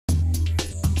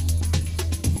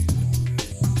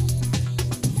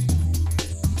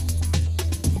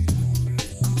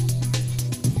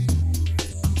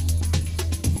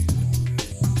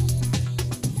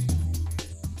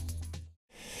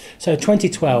So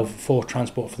 2012 for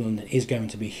Transport for London is going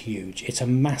to be huge. It's a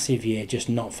massive year, just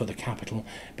not for the capital,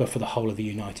 but for the whole of the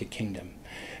United Kingdom.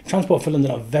 Transport for London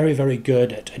are very, very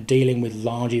good at dealing with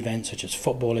large events such as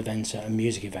football events and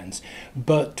music events,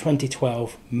 but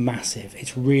 2012, massive.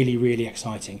 It's really, really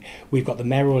exciting. We've got the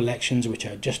mayoral elections, which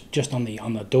are just on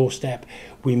the doorstep.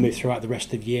 We move throughout the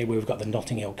rest of the year. We've got the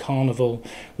Notting Hill Carnival.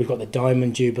 We've got the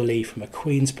Diamond Jubilee from a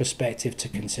Queen's perspective to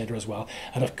consider as well.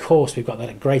 And of course, we've got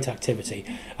that great activity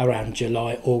around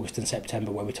July, August and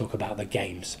September where we talk about the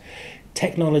games.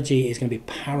 Technology is going to be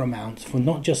paramount for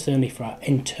not just only for our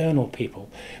internal people,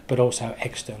 but also our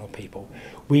external people.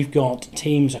 We've got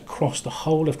teams across the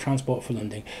whole of Transport for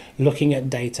London looking at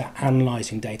data,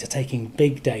 analysing data, taking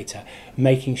big data,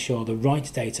 making sure the right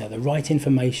data, the right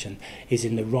information is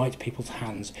in the right people's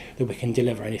hands, that we can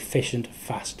deliver an efficient,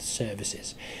 fast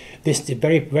services. This is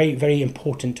very, very, very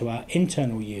important to our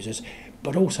internal users,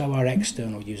 but also our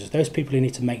external users, those people who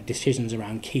need to make decisions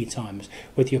around key times,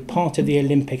 whether you're part of the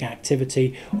Olympic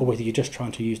activity or whether you're just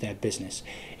trying to use their business.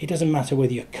 It doesn't matter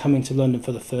whether you're coming to London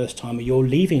for the first time or you're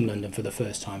leaving London for the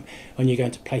first time when you're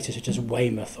going to places such as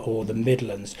Weymouth or the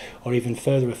Midlands or even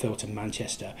further afield to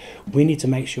Manchester. We need to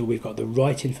make sure we've got the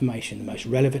right information, the most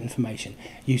relevant information,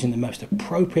 using the most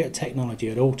appropriate technology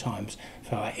at all times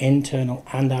for our internal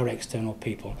and our external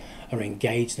people are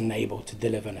engaged and able to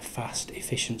deliver a fast,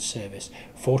 efficient service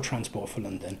for Transport for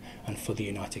London and for the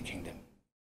United Kingdom.